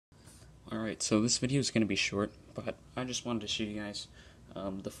Alright, so this video is going to be short, but I just wanted to show you guys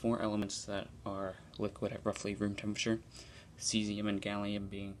the four elements that are liquid at roughly room temperature, cesium and gallium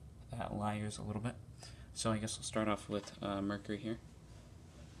being outliers a little bit. So I guess we'll start off with mercury here.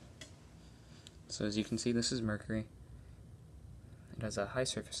 So as you can see, this is mercury. It has a high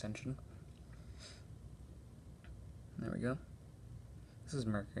surface tension. There we go. This is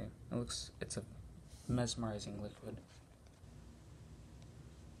mercury. It's a mesmerizing liquid.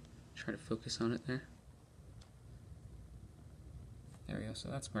 Try to focus on it there. There we go, so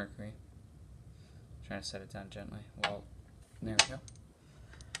that's mercury. Trying to set it down gently. Well, there we go.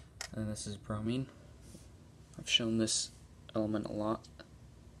 And this is bromine. I've shown this element a lot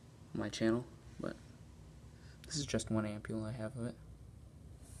on my channel, but this is just one ampule I have of it.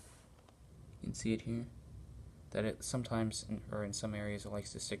 You can see it here. That it sometimes, or in some areas, it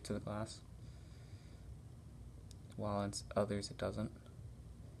likes to stick to the glass, while in others it doesn't.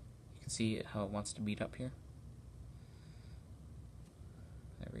 You can see how it wants to beat up here.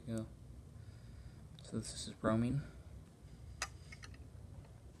 There we go. So this is bromine.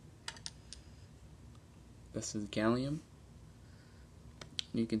 This is gallium.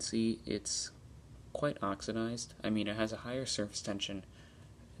 You can see it's quite oxidized. I mean, it has a higher surface tension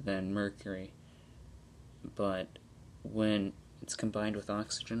than mercury, but when it's combined with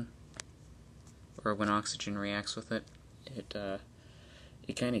oxygen, or when oxygen reacts with it,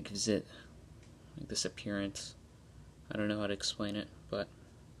 it kind of gives it like this appearance. I don't know how to explain it, but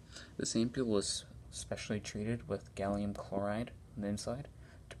this ampule was specially treated with gallium chloride on the inside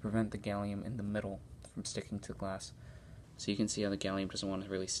to prevent the gallium in the middle from sticking to glass. So you can see how the gallium doesn't want to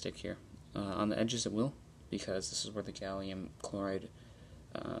really stick here. On the edges it will, because this is where the gallium chloride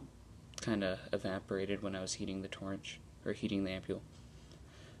kind of evaporated when I was heating the torch, or heating the ampule.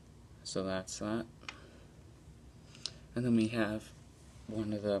 So that's that. And then we have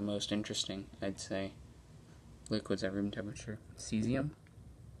one of the most interesting, I'd say, liquids at room temperature, cesium.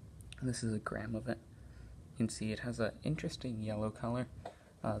 This is a gram of it. You can see it has an interesting yellow color.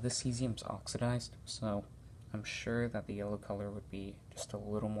 This cesium's oxidized, so I'm sure that the yellow color would be just a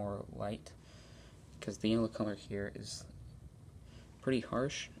little more light, because the yellow color here is pretty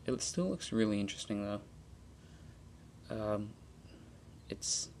harsh. It still looks really interesting though.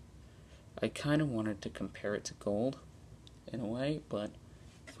 I kind of wanted to compare it to gold in a way, but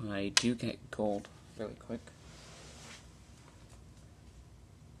if I do get gold really quick.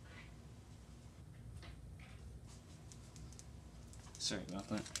 Sorry about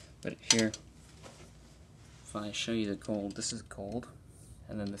that. But here, if I show you the gold, this is gold,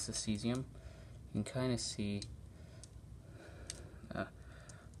 and then this is cesium. You can kind of see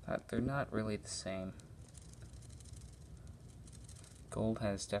that they're not really the same. Gold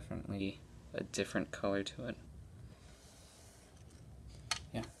has definitely a different color to it.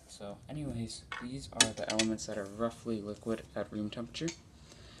 Yeah, so anyways, these are the elements that are roughly liquid at room temperature.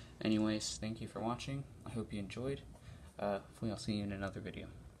 Anyways, thank you for watching. I hope you enjoyed. Hopefully I'll see you in another video.